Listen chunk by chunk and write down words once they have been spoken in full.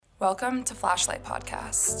Welcome to Flashlight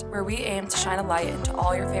Podcast, where we aim to shine a light into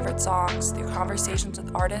all your favorite songs through conversations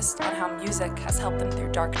with artists on how music has helped them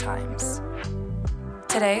through dark times.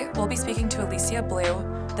 Today, we'll be speaking to Alicia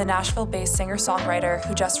Blue, the Nashville-based singer-songwriter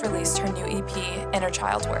who just released her new EP, Inner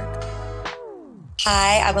Child Work.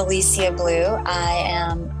 Hi, I'm Alicia Blue. I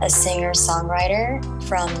am a singer-songwriter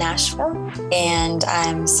from Nashville, and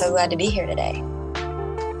I'm so glad to be here today.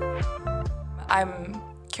 I'm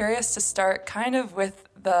curious to start kind of with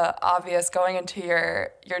the obvious, going into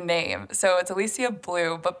your name. So it's Alicia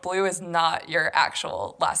Blue, but Blue is not your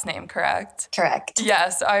actual last name, correct? Correct.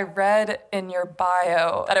 Yes, I read in your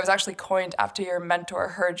bio that it was actually coined after your mentor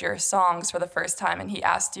heard your songs for the first time and he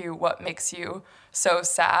asked you what makes you so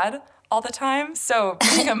sad all the time. So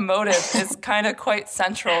being a motive is kind of quite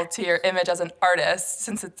central to your image as an artist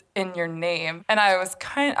since it's in your name. And I was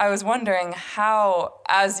wondering how,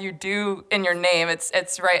 as you do in your name,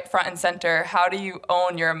 it's right front and center, how do you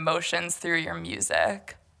own your emotions through your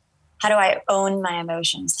music? How do I own my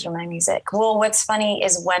emotions through my music? Well, what's funny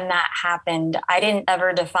is when that happened, I didn't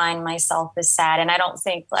ever define myself as sad. And I don't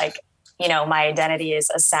think my identity is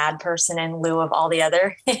a sad person in lieu of all the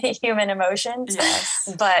other human emotions.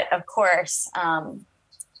 Yes. But of course,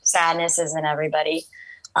 sadness is in everybody.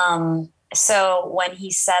 So when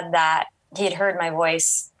he said that, he had heard my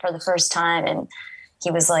voice for the first time and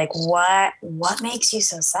he was like, what makes you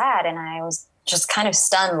so sad? And I was just kind of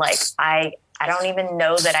stunned. Like, I don't even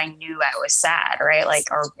know that I knew I was sad, right?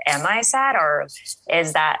 Like, or am I sad? Or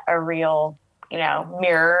is that a real,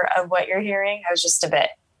 mirror of what you're hearing? I was just a bit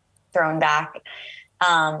thrown back.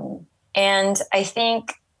 And I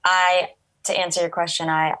think to answer your question,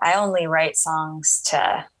 I only write songs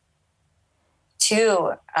to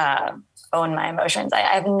own my emotions. I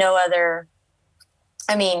have no other,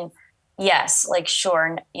 yes, like,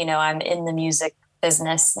 sure, I'm in the music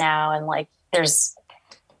business now and like there's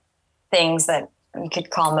things that you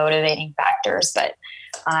could call motivating factors, but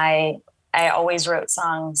I always wrote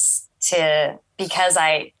songs because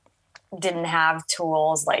I didn't have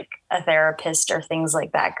tools like a therapist or things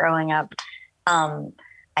like that growing up. I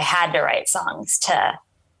had to write songs to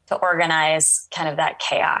organize kind of that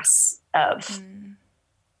chaos of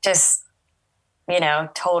just,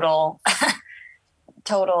 total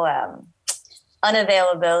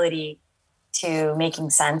unavailability to making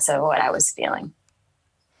sense of what I was feeling.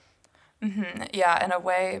 Mm-hmm. Yeah, in a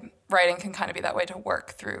way, writing can kind of be that way to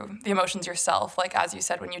work through the emotions yourself. Like, as you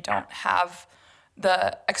said, when you don't have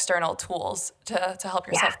the external tools to help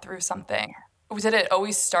yourself through something. Did it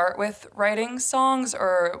always start with writing songs,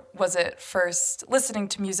 or was it first listening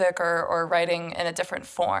to music or writing in a different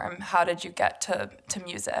form? How did you get to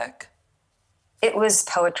music? It was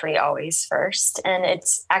poetry always first. And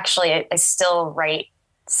it's actually, I still write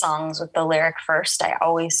songs with the lyric first. I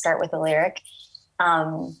always start with the lyric.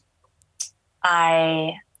 I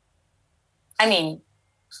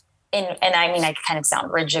kind of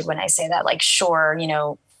sound rigid when I say that, like, sure,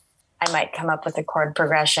 I might come up with a chord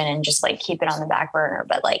progression and just like keep it on the back burner,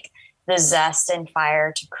 but like the zest and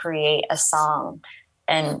fire to create a song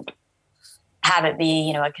and have it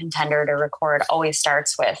be, a contender to record always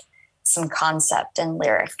starts with some concept and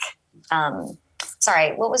lyric.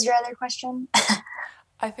 Sorry, what was your other question?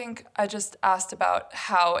 I think I just asked about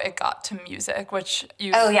how it got to music, which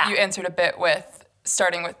you answered a bit with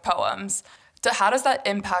starting with poems. How does that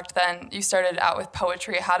impact then? You started out with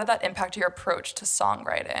poetry. How did that impact your approach to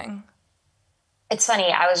songwriting? It's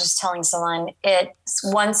funny. I was just telling someone, it's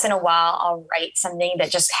once in a while I'll write something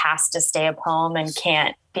that just has to stay a poem and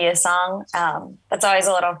can't be a song. That's always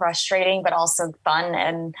a little frustrating, but also fun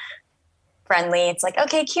and friendly. It's like,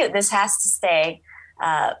 okay, cute. This has to stay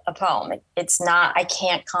a poem. It's not, I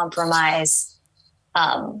can't compromise.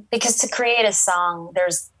 Because to create a song,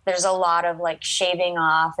 there's a lot of like shaving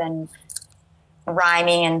off and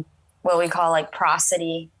rhyming and what we call like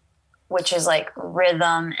prosody, which is like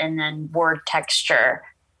rhythm and then word texture.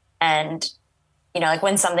 And, like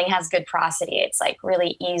when something has good prosody, it's like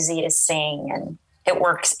really easy to sing and it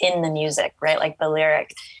works in the music, right? Like the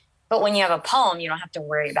lyric. But when you have a poem, you don't have to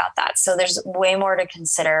worry about that. So there's way more to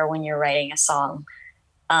consider when you're writing a song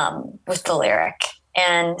with the lyric.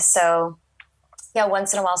 And so,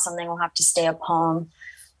 once in a while, something will have to stay a poem.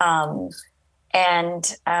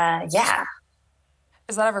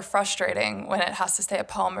 Is that ever frustrating when it has to stay a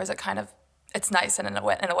poem, or is it kind of, it's nice in a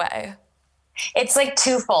way? It's like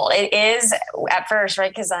twofold. It is at first,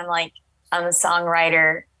 right? Because I'm a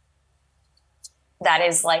songwriter. That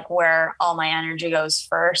is like where all my energy goes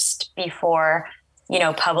first before,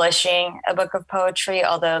 publishing a book of poetry,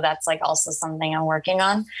 although that's like also something I'm working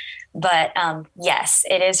on. But yes,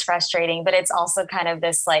 it is frustrating, but it's also kind of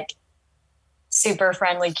this like super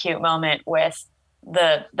friendly, cute moment with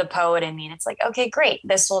the poet in me. And it's like, okay, great.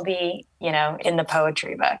 This will be, in the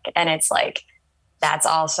poetry book. And it's like, that's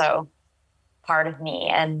also part of me.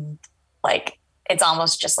 And like, it's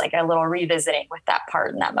almost just like a little revisiting with that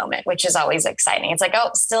part in that moment, which is always exciting. It's like,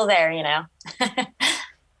 oh, still there,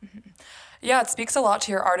 Yeah, it speaks a lot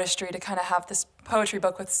to your artistry to kind of have this poetry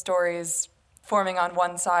book with stories forming on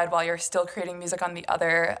one side while you're still creating music on the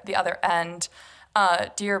other end.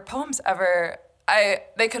 Do your poems ever?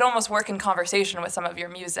 They could almost work in conversation with some of your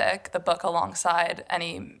music, the book alongside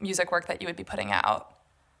any music work that you would be putting out.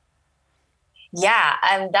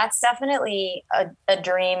 Yeah, that's definitely a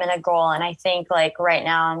dream and a goal. And I think like right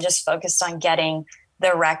now I'm just focused on getting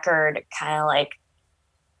the record kind of like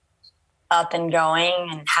up and going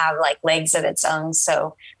and have like legs of its own.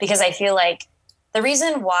 So, because I feel like the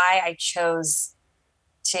reason why I chose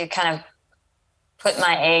to kind of put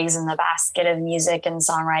my eggs in the basket of music and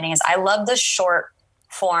songwriting is I love the short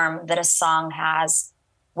form that a song has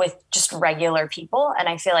with just regular people. And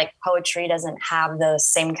I feel like poetry doesn't have the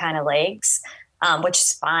same kind of legs, which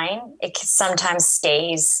is fine. It sometimes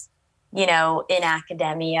stays, in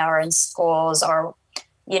academia or in schools or,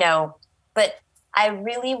 but I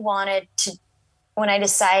really wanted to, when I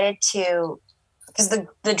decided to, because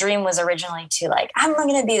the dream was originally to like, I'm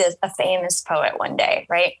going to be a famous poet one day,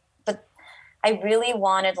 right? But I really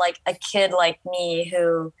wanted like a kid like me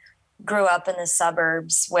who grew up in the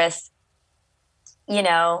suburbs with,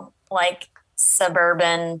 like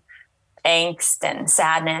suburban angst and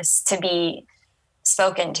sadness to be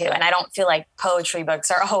spoken to. And I don't feel like poetry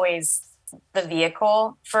books are always the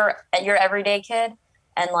vehicle for your everyday kid.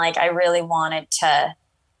 And like, I really wanted to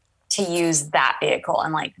use that vehicle.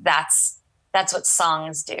 And like, that's what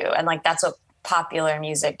songs do. And like, that's what popular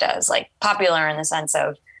music does. Like popular in the sense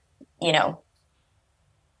of,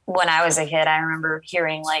 when I was a kid, I remember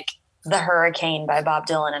hearing like The Hurricane by Bob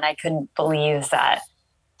Dylan. And I couldn't believe that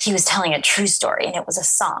he was telling a true story and it was a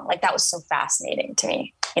song. Like that was so fascinating to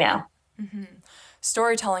me, Mm-hmm.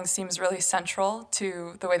 Storytelling seems really central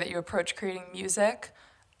to the way that you approach creating music.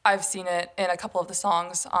 I've seen it in a couple of the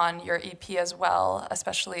songs on your EP as well,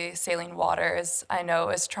 especially Sailing Waters, I know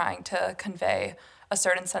is trying to convey a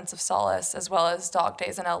certain sense of solace, as well as Dog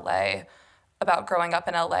Days in LA, about growing up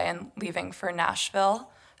in LA and leaving for Nashville.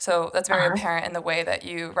 So that's very apparent in the way that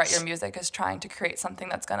you write your music, is trying to create something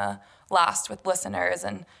that's going to last with listeners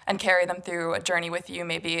and carry them through a journey with you,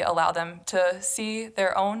 maybe allow them to see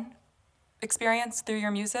their own experience through your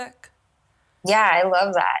music. Yeah, I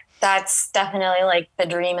love that. That's definitely like the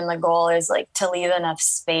dream and the goal is like to leave enough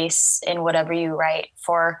space in whatever you write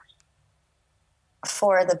for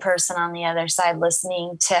the person on the other side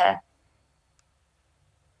listening to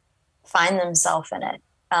find themselves in it.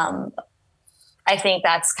 I think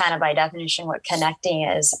that's kind of by definition what connecting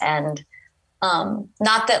is. And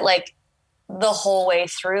not that like the whole way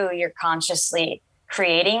through you're consciously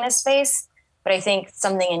creating the space, but I think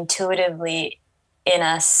something intuitively in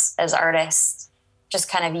us as artists just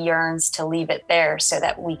kind of yearns to leave it there so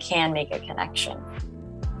that we can make a connection.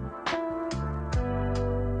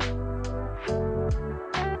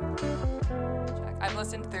 I've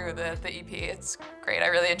listened through the EP. It's great. I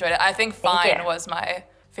really enjoyed it. I think Fine was my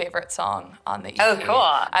favorite song on the EP. Oh, cool.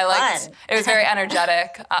 I liked it. Was very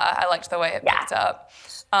energetic. I liked the way it picked up.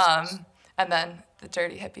 And then the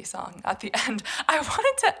Dirty Hippie song at the end. I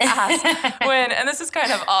wanted to ask and this is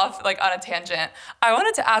kind of off, like on a tangent. I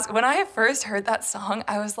wanted to ask, when I first heard that song,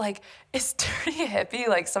 I was like, is Dirty Hippie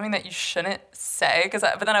like something that you shouldn't say?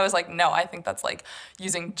 But then I was like, no, I think that's like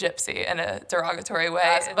using gypsy in a derogatory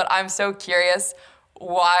way. But I'm so curious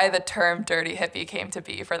why the term Dirty Hippie came to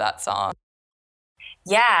be for that song.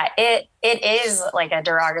 Yeah, it is like a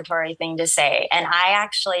derogatory thing to say. And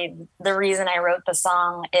the reason I wrote the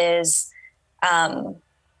song is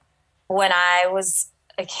when I was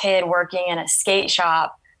a kid working in a skate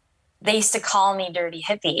shop, they used to call me Dirty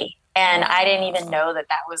Hippie. And I didn't even know that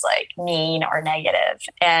was like mean or negative.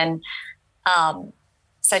 And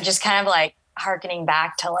so just kind of like hearkening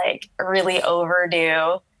back to like really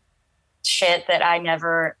overdue shit that I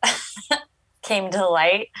never came to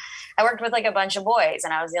light. I worked with like a bunch of boys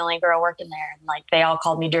and I was the only girl working there. And like they all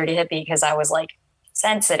called me Dirty Hippie because I was like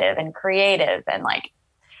sensitive and creative and like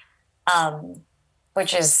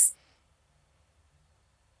which is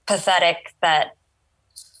pathetic that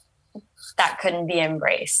couldn't be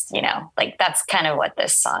embraced, like that's kind of what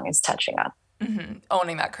this song is touching on. Mm-hmm.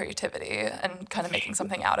 Owning that creativity and kind of making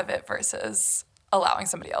something out of it versus allowing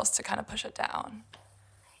somebody else to kind of push it down.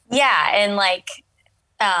 Yeah. And like,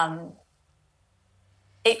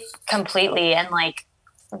 it completely. And like,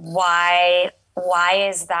 why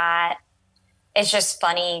is that it's just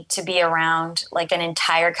funny to be around like an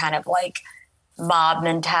entire kind of like mob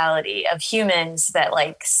mentality of humans that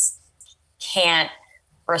like can't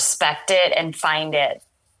respect it and find it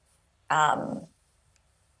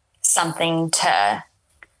something to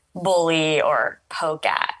bully or poke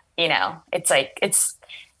at. It's like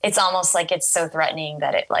it's almost like it's so threatening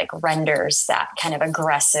that it like renders that kind of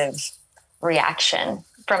aggressive reaction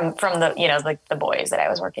from the like the boys that I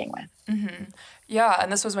was working with. Mm-hmm. Yeah,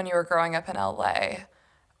 and this was when you were growing up in LA.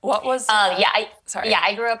 What was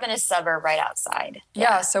I grew up in a suburb right outside.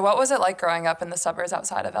 Yeah, so what was it like growing up in the suburbs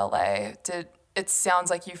outside of LA? It sounds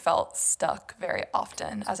like you felt stuck very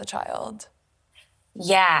often as a child.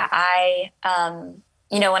 Yeah,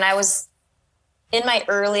 when I was in my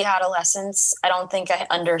early adolescence, I don't think I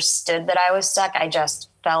understood that I was stuck. I just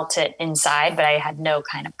felt it inside, but I had no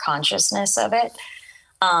kind of consciousness of it.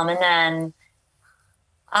 And then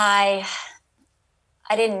I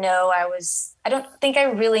didn't know I don't think I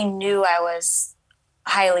really knew I was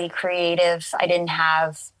highly creative. I didn't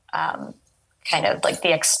have kind of like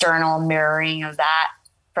the external mirroring of that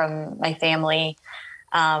from my family.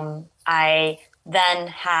 I then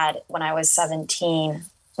had, when I was 17,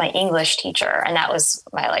 my English teacher, and that was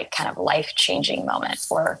my like kind of life-changing moment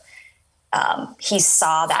where he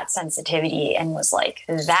saw that sensitivity and was like,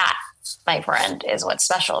 that, my friend, is what's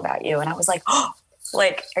special about you. And I was like, oh,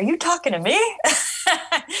 like, are you talking to me?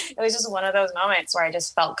 It was just one of those moments where I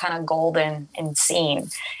just felt kind of golden and seen.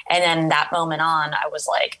 And then that moment on, I was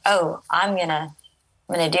like, oh, I'm gonna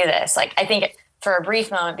do this. Like, I think for a brief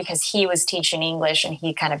moment, because he was teaching English and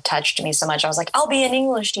he kind of touched me so much, I was like, I'll be an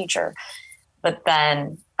English teacher. But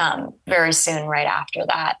then very soon, right after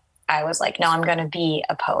that, I was like, no, I'm going to be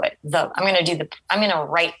a poet. I'm going to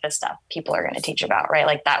write the stuff people are going to teach about, right?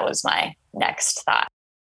 Like that was my next thought.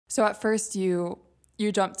 So at first you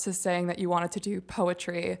jumped to saying that you wanted to do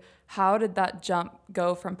poetry. How did that jump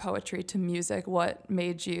go from poetry to music? What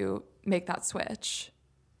made you make that switch?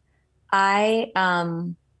 I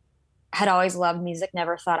had always loved music,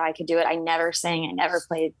 never thought I could do it. I never sang, I never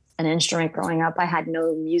played an instrument growing up. I had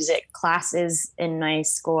no music classes in my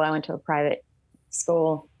school. I went to a private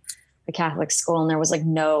school, a Catholic school, and there was like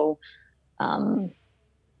no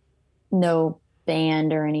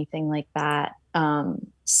band or anything like that.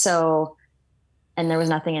 And there was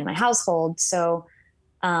nothing in my household. So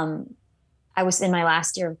I was in my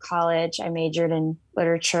last year of college. I majored in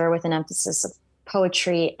literature with an emphasis of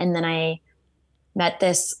poetry. And then I met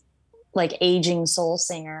this like aging soul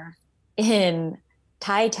singer in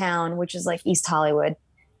Thai Town, which is like East Hollywood.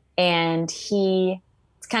 And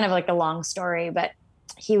it's kind of like a long story, but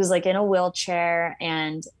he was like in a wheelchair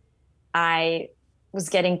and I was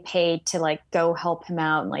getting paid to like go help him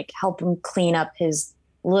out and like help him clean up his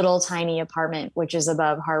little tiny apartment, which is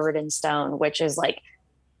above Harvard and Stone, which is like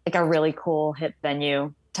a really cool hip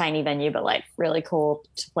venue, tiny venue, but like really cool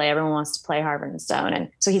to play. Everyone wants to play Harvard and Stone. And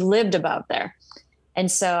so he lived above there. And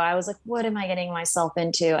so I was like, what am I getting myself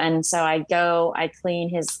into? And so I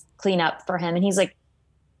clean up for him. And he's like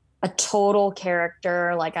a total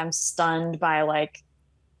character. Like I'm stunned by like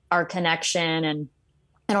our connection, and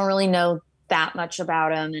I don't really know that much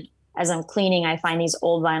about him. And as I'm cleaning, I find these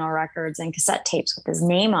old vinyl records and cassette tapes with his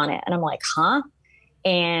name on it. And I'm like, huh?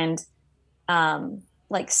 And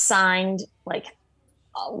like signed like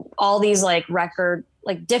all these like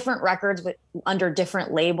different records under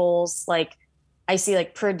different labels. Like I see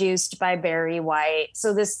like produced by Barry White.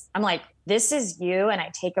 So I'm like, this is you. And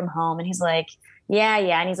I take him home and he's like, yeah.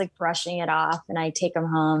 And he's like brushing it off and I take him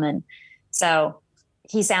home. And so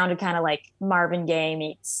he sounded kind of like Marvin Gaye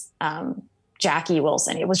meets Jackie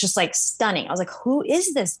Wilson. It was just like stunning. I was like, who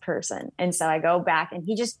is this person? And so I go back and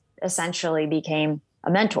he just essentially became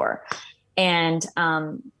a mentor. And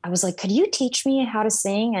I was like, could you teach me how to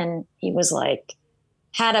sing? And he was like,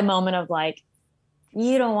 had a moment of like,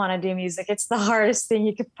 you don't want to do music. It's the hardest thing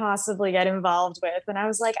you could possibly get involved with. And I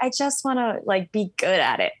was like, I just want to like be good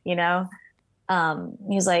at it, you know?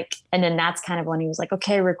 He was like, and then that's kind of when he was like,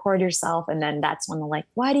 okay, record yourself. And then that's when the like,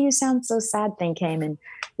 why do you sound so sad thing came. And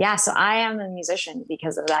yeah, so I am a musician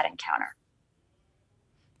because of that encounter.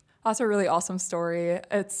 That's a really awesome story.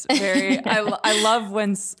 It's very, I love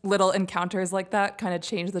when little encounters like that kind of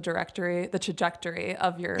change the trajectory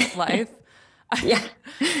of your life. Yeah.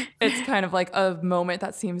 It's kind of like a moment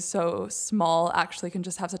that seems so small actually can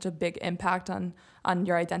just have such a big impact on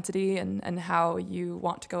your identity and how you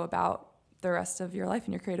want to go about the rest of your life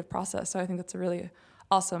and your creative process. So I think that's a really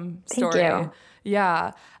awesome story. Thank you.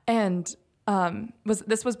 Yeah. And was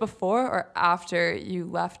this before or after you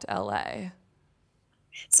left LA?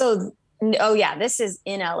 So Oh yeah, this is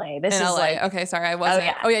in LA. This in is LA. like, Okay, sorry, I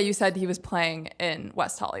wasn't. Oh yeah, you said he was playing in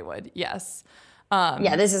West Hollywood. Yes.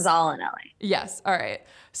 Yeah, this is all in LA. Yes. All right.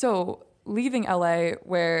 So leaving LA,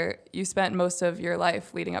 where you spent most of your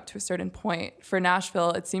life leading up to a certain point, for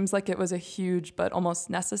Nashville, it seems like it was a huge but almost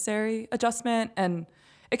necessary adjustment. And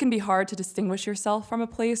it can be hard to distinguish yourself from a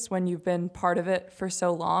place when you've been part of it for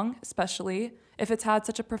so long, especially if it's had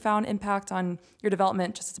such a profound impact on your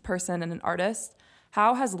development just as a person and an artist.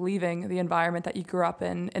 How has leaving the environment that you grew up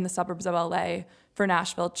in the suburbs of LA, for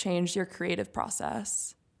Nashville, changed your creative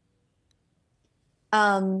process?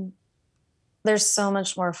 There's so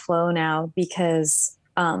much more flow now because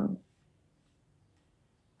as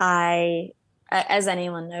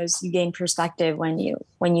anyone knows, you gain perspective when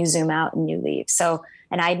you zoom out and you leave. So,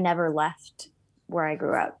 and I'd never left where I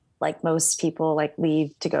grew up. Like most people, like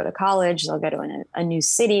leave to go to college, they'll go to a new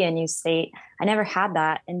city, a new state. I never had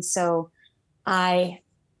that, and so I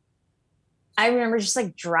remember just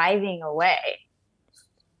like driving away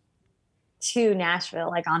to Nashville,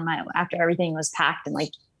 like on my after everything was packed, and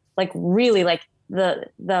like really like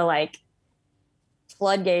the like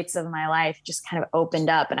floodgates of my life just kind of opened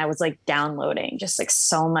up, and I was like downloading just like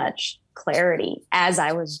so much clarity as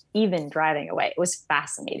I was even driving away. It was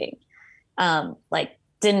fascinating. Like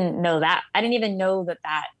didn't know that. I didn't even know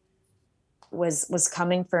that was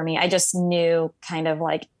coming for me. I just knew kind of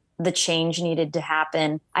like the change needed to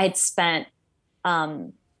happen. I had spent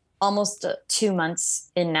almost 2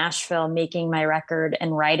 months in Nashville making my record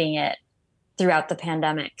and writing it throughout the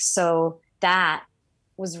pandemic. So that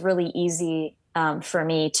was really easy for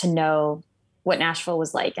me to know what Nashville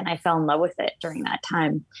was like. And I fell in love with it during that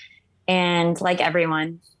time. And like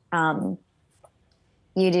everyone, you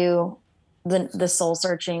do the soul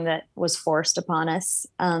searching that was forced upon us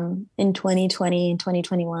in 2020 and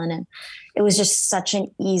 2021. And it was just such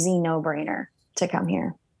an easy no-brainer to come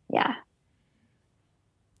here. Yeah.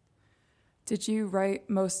 Did you write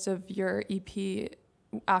most of your EP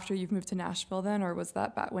after you've moved to Nashville then, or was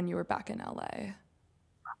that back when you were back in LA?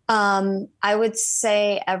 I would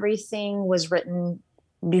say everything was written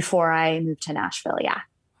before I moved to Nashville. Yeah.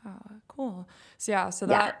 Cool. So yeah,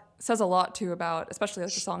 that says a lot too about, especially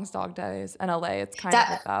like the songs Dog Days and LA. It's kind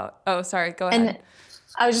of about, oh, sorry, go ahead. And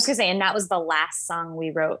I was just gonna say, and that was the last song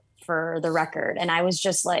we wrote for the record. And I was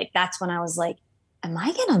just like, that's when I was like, am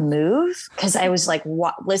I going to move? Cause I was like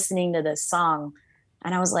listening to this song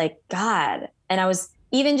and I was like, God. And I was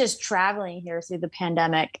even just traveling here through the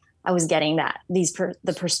pandemic, I was getting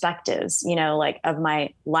the perspectives, like of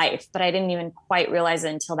my life, but I didn't even quite realize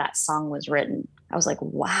it until that song was written. I was like,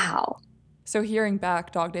 wow. So hearing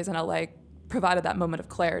back Dog Days in LA provided that moment of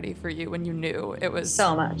clarity for you when you knew it was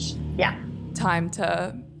so much. Yeah. Time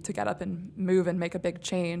to get up and move and make a big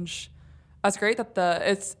change. That's great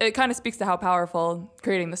that it kind of speaks to how powerful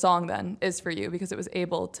creating the song then is for you, because it was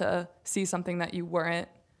able to see something that you weren't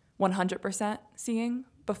 100% seeing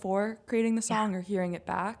before creating the song or hearing it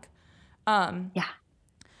back. And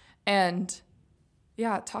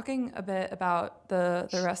talking a bit about the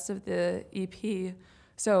rest of the EP.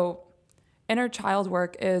 So Inner Child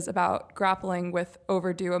Work is about grappling with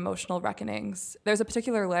overdue emotional reckonings. There's a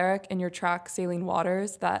particular lyric in your track, Saline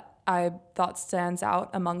Waters, that I thought stands out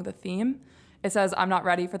among the theme. It says, I'm not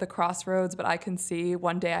ready for the crossroads, but I can see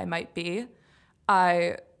one day I might be.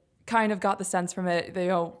 I kind of got the sense from it,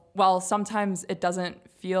 while sometimes it doesn't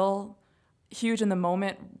feel huge in the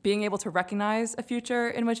moment, being able to recognize a future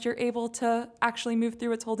in which you're able to actually move through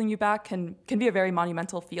what's holding you back can be a very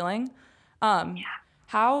monumental feeling.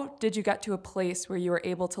 How did you get to a place where you were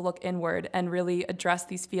able to look inward and really address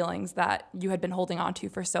these feelings that you had been holding on to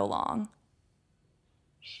for so long?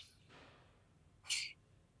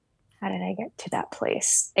 How did I get to that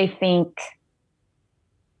place? I think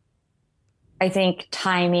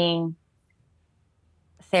timing,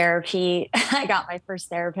 therapy. I got my first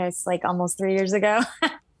therapist like almost 3 years ago.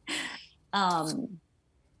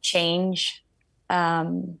 Change.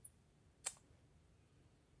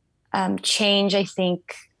 Change, I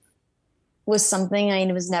think, was something I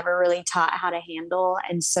was never really taught how to handle.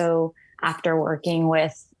 And so after working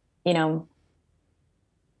with,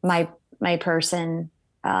 my person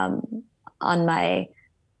on my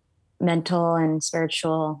mental and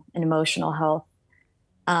spiritual and emotional health,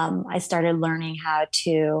 I started learning how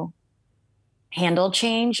to handle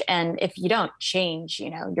change. And if you don't change,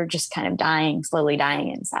 you're just kind of slowly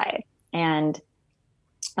dying inside. And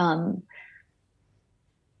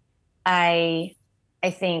I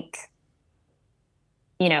think,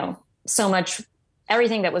 so much,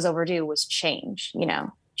 everything that was overdue was change,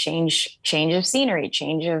 change of scenery,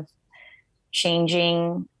 changing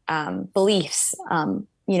beliefs,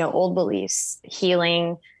 old beliefs,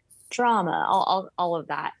 healing drama, all of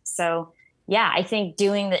that. So yeah, I think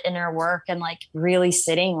doing the inner work and like really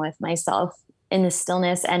sitting with myself in the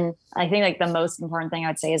stillness. And I think like the most important thing I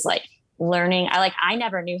would say is like learning. I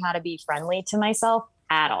never knew how to be friendly to myself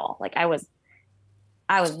at all. Like I was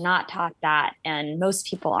not taught that, and most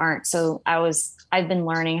people aren't. So I've been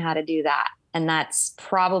learning how to do that. And that's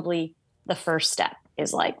probably the first step,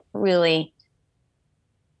 is like really,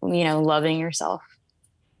 loving yourself.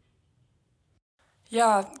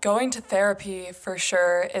 Yeah, going to therapy for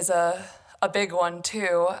sure is a big one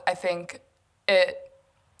too. I think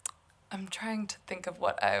I'm trying to think of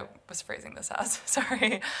what I was phrasing this as.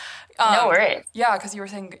 Sorry. No worries. Yeah, because you were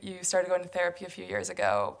saying you started going to therapy a few years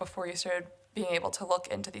ago before you started being able to look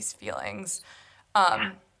into these feelings.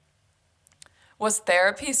 Yeah. Was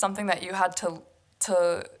therapy something that you had to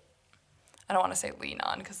I don't want to say lean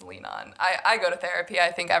on, because I go to therapy.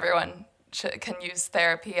 I think everyone can use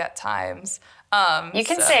therapy at times. You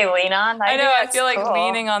can say lean on. I know. I feel like cool.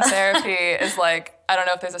 leaning on therapy is like, I don't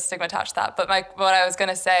know if there's a stigma attached to that, but what I was going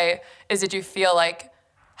to say is, did you feel like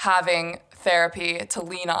having therapy to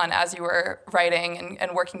lean on as you were writing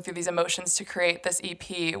and working through these emotions to create this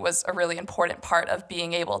EP was a really important part of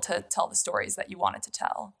being able to tell the stories that you wanted to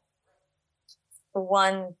tell?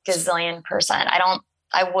 1,000,000,000%.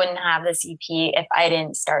 I wouldn't have this EP if I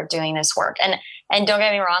didn't start doing this work. And don't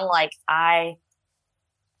get me wrong, like I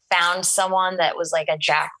found someone that was like a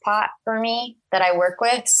jackpot for me that I work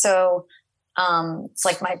with. So it's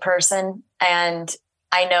like my person. And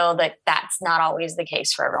I know that that's not always the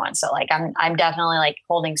case for everyone. So like, I'm definitely like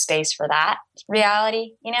holding space for that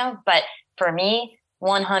reality, but for me,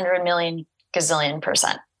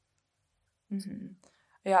 100,000,000,000,000%. Mm-hmm.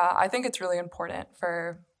 Yeah, I think it's really important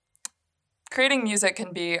for creating music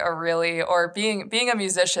can be being a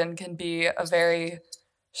musician can be a very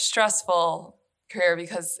stressful career,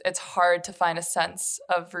 because it's hard to find a sense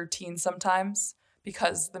of routine sometimes,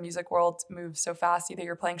 because the music world moves so fast. Either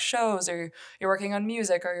you're playing shows or you're working on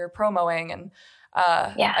music or you're promoting. And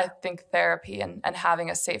I think therapy and having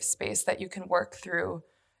a safe space that you can work through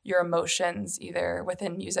your emotions either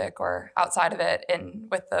within music or outside of it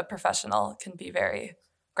with the professional can be very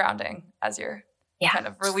grounding as you're kind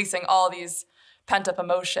of releasing all these pent-up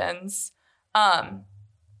emotions.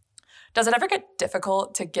 Does it ever get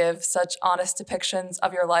difficult to give such honest depictions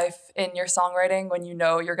of your life in your songwriting when you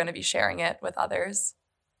know you're going to be sharing it with others?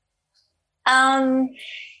 No,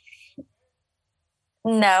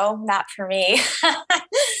 not for me.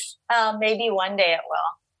 Maybe one day it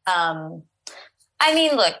will. I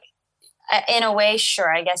mean, look, in a way,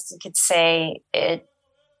 sure, I guess you could say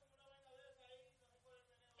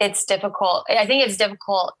it's difficult. I think it's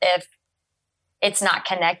difficult if it's not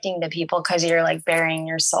connecting to people because you're like burying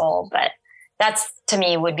your soul. But that's, to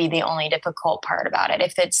me, would be the only difficult part about it.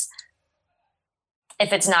 If it's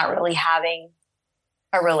not really having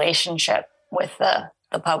a relationship with the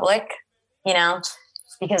public,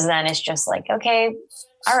 because then it's just like, okay,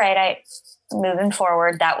 all right, moving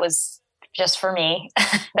forward. That was just for me.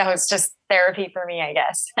 That was just therapy for me, I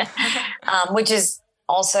guess, which is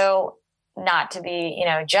also not to be,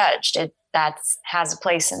 judged. That has a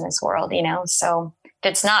place in this world, so if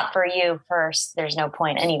it's not for you first, there's no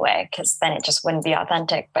point anyway, because then it just wouldn't be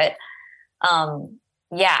authentic. But I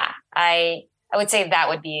would say that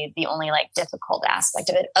would be the only like difficult aspect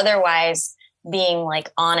of it. Otherwise, being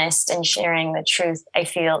like honest and sharing the truth, I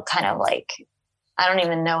feel kind of like, I don't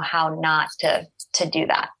even know how not to do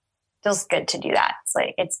that. It feels good to do that. It's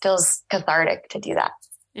like, it feels cathartic to do that.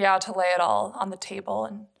 Yeah, to lay it all on the table,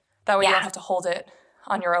 and that way you don't have to hold it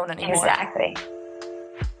on your own anymore. Exactly.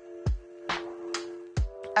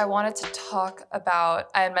 I wanted to talk about,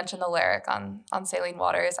 I had mentioned the lyric on Saline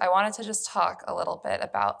Waters. I wanted to just talk a little bit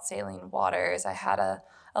about Saline Waters. I had a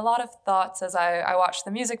lot of thoughts as I watched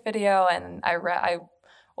the music video, and I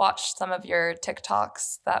watched some of your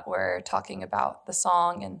TikToks that were talking about the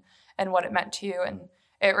song and what it meant to you. And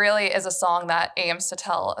it really is a song that aims to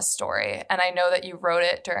tell a story. And I know that you wrote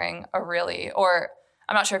it during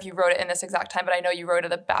I'm not sure if you wrote it in this exact time, but I know you wrote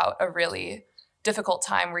it about a really difficult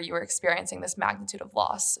time where you were experiencing this magnitude of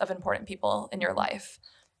loss of important people in your life.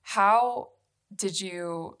 How did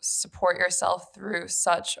you support yourself through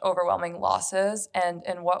such overwhelming losses? And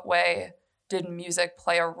in what way did music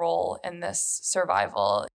play a role in this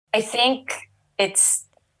survival? I think it's,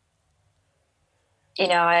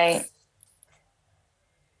 I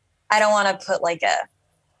don't want to put like a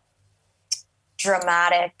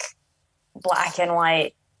dramatic black and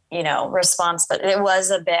white, response, but it was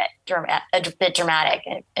a bit dramatic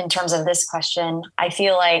in terms of this question. I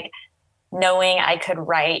feel like knowing I could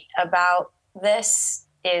write about this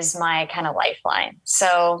is my kind of lifeline.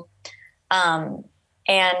 So,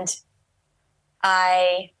 And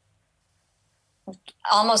I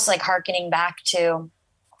almost like hearkening back to,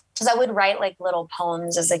 because I would write like little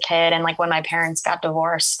poems as a kid. And like when my parents got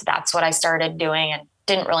divorced, that's what I started doing and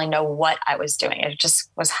didn't really know what I was doing. It just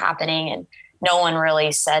was happening. And no one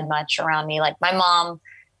really said much around me. Like my mom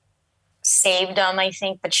saved them, I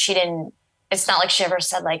think, but she didn't, it's not like she ever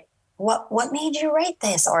said like, what made you write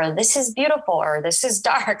this? Or this is beautiful, or this is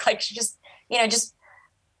dark. Like she just, just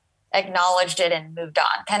acknowledged it and moved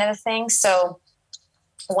on kind of a thing. So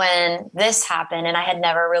when this happened, and I had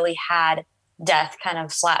never really had death kind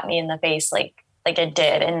of slap me in the face like it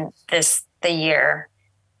did in the year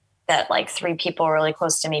that like 3 people really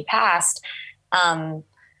close to me passed,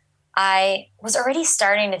 I was already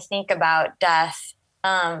starting to think about death.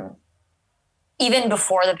 Even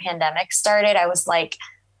before the pandemic started, I was like,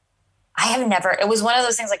 it was one of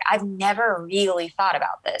those things like I've never really thought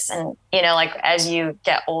about this. And, like as you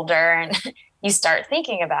get older and you start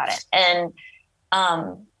thinking about it, and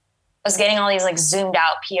I was getting all these like zoomed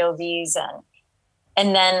out POVs,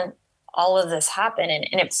 and then all of this happened.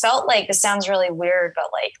 And it felt like, this sounds really weird, but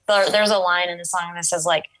like there's a line in the song that says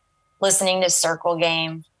like listening to Circle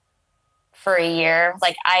Game for a year.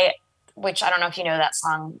 Like which I don't know if you know that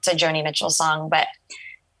song. It's a Joni Mitchell song, but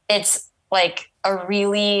it's like a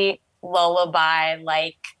really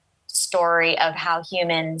lullaby-like story of how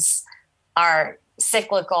humans are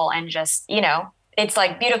cyclical and just, it's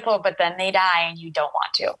like beautiful, but then they die and you don't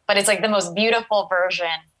want to. But it's like the most beautiful version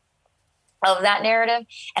of that narrative.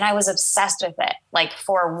 And I was obsessed with it. Like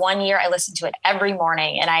for 1 year, I listened to it every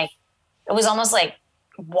morning, and it was almost like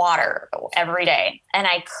water every day. And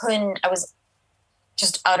I was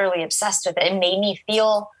just utterly obsessed with it. It made me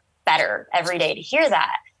feel better every day to hear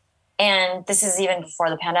that. And this is even before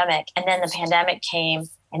the pandemic. And then the pandemic came,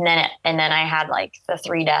 and then I had like the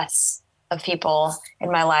 3 deaths of people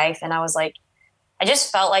in my life. And I was like, I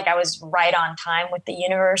just felt like I was right on time with the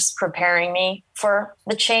universe preparing me for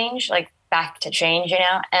the change, like back to change,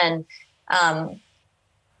 and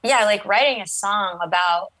like writing a song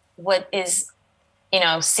about what is,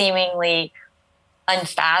 seemingly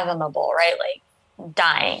unfathomable, right? Like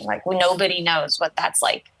dying, like nobody knows what that's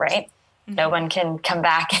like, right? Mm-hmm. No one can come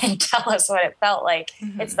back and tell us what it felt like.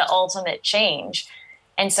 Mm-hmm. It's the ultimate change.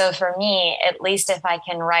 And so for me, at least if I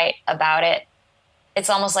can write about it, it's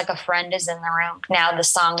almost like a friend is in the room. Now the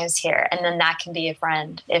song is here, and then that can be a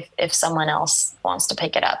friend if someone else wants to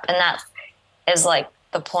pick it up. And that is like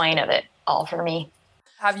the point of it all for me.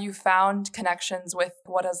 Have you found connections with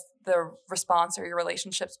what has the response or your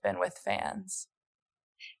relationships been with fans?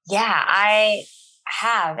 Yeah, I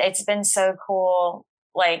have. It's been so cool.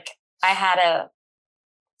 Like I had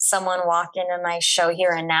someone walk into my show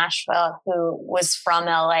here in Nashville who was from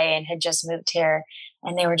LA and had just moved here.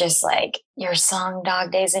 And they were just like, your song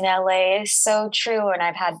Dog Days in LA is so true. And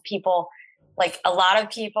I've had people, like a lot of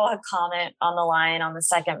people have comment on the line on the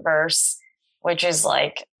second verse, which is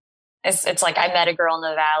like, it's like I met a girl in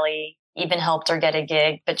the Valley, even helped her get a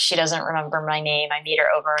gig, but she doesn't remember my name. I meet her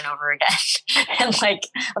over and over again. And like,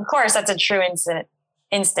 of course, that's a true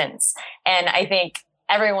instance. And I think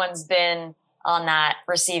everyone's been on that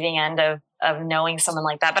receiving end of knowing someone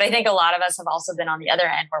like that. But I think a lot of us have also been on the other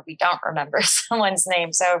end where we don't remember someone's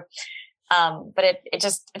name. So, but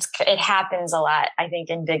it happens a lot, I think,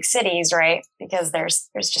 in big cities, right? Because there's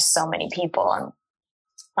just so many people.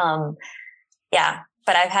 And,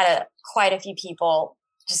 but I've had quite a few people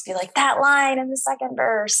just be like, that line in the second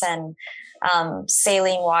verse. And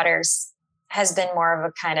Saline Waters has been more of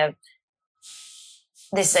a kind of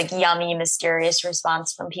this like yummy, mysterious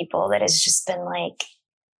response from people that has just been like,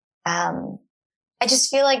 I just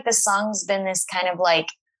feel like the song's been this kind of like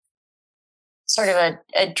sort of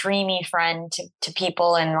a dreamy friend to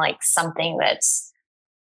people, and like something that's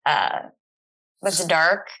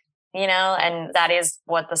dark, and that is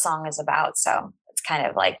what the song is about. So it's kind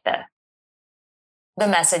of like the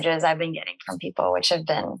messages I've been getting from people, which have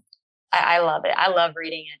been, I love it. I love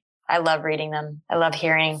reading it. I love reading them. I love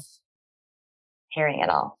hearing it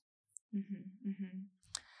all. Mm-hmm, mm-hmm.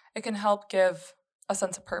 It can help give a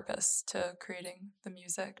sense of purpose to creating the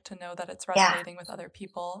music, to know that it's resonating with other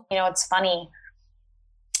people. What's funny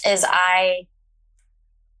is I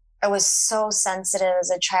was so sensitive as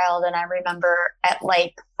a child, and I remember at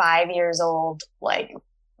like 5 years old, like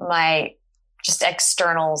my just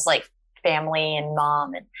externals, like family and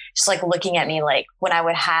mom, and just like looking at me like when I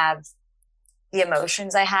would have the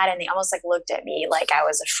emotions I had, and they almost like looked at me like I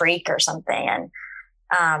was a freak or something. And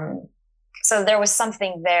so there was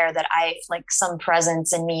something there that some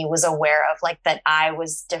presence in me was aware of, like that I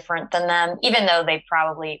was different than them, even though they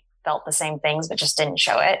probably felt the same things, but just didn't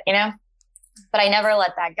show it, But I never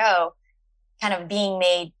let that go. kind of being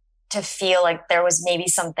made to feel like there was maybe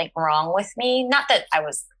something wrong with me. Not that I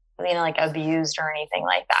was, like abused or anything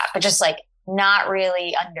like that, but just like not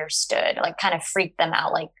really understood, like kind of freaked them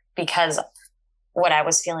out, like because what I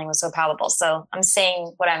was feeling was so palpable. So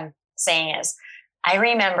what I'm saying is I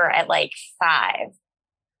remember at like 5,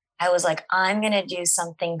 I was like, I'm going to do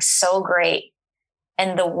something so great.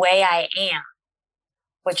 And the way I am,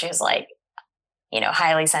 which is like,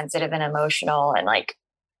 highly sensitive and emotional and like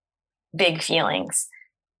big feelings,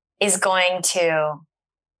 is going to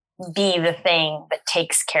be the thing that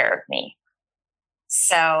takes care of me.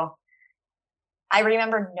 So I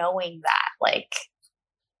remember knowing that like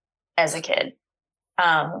as a kid.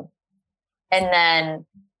 And then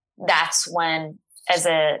that's when, as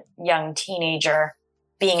a young teenager,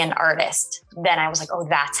 being an artist, then I was like, oh,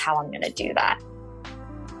 that's how I'm going to do that.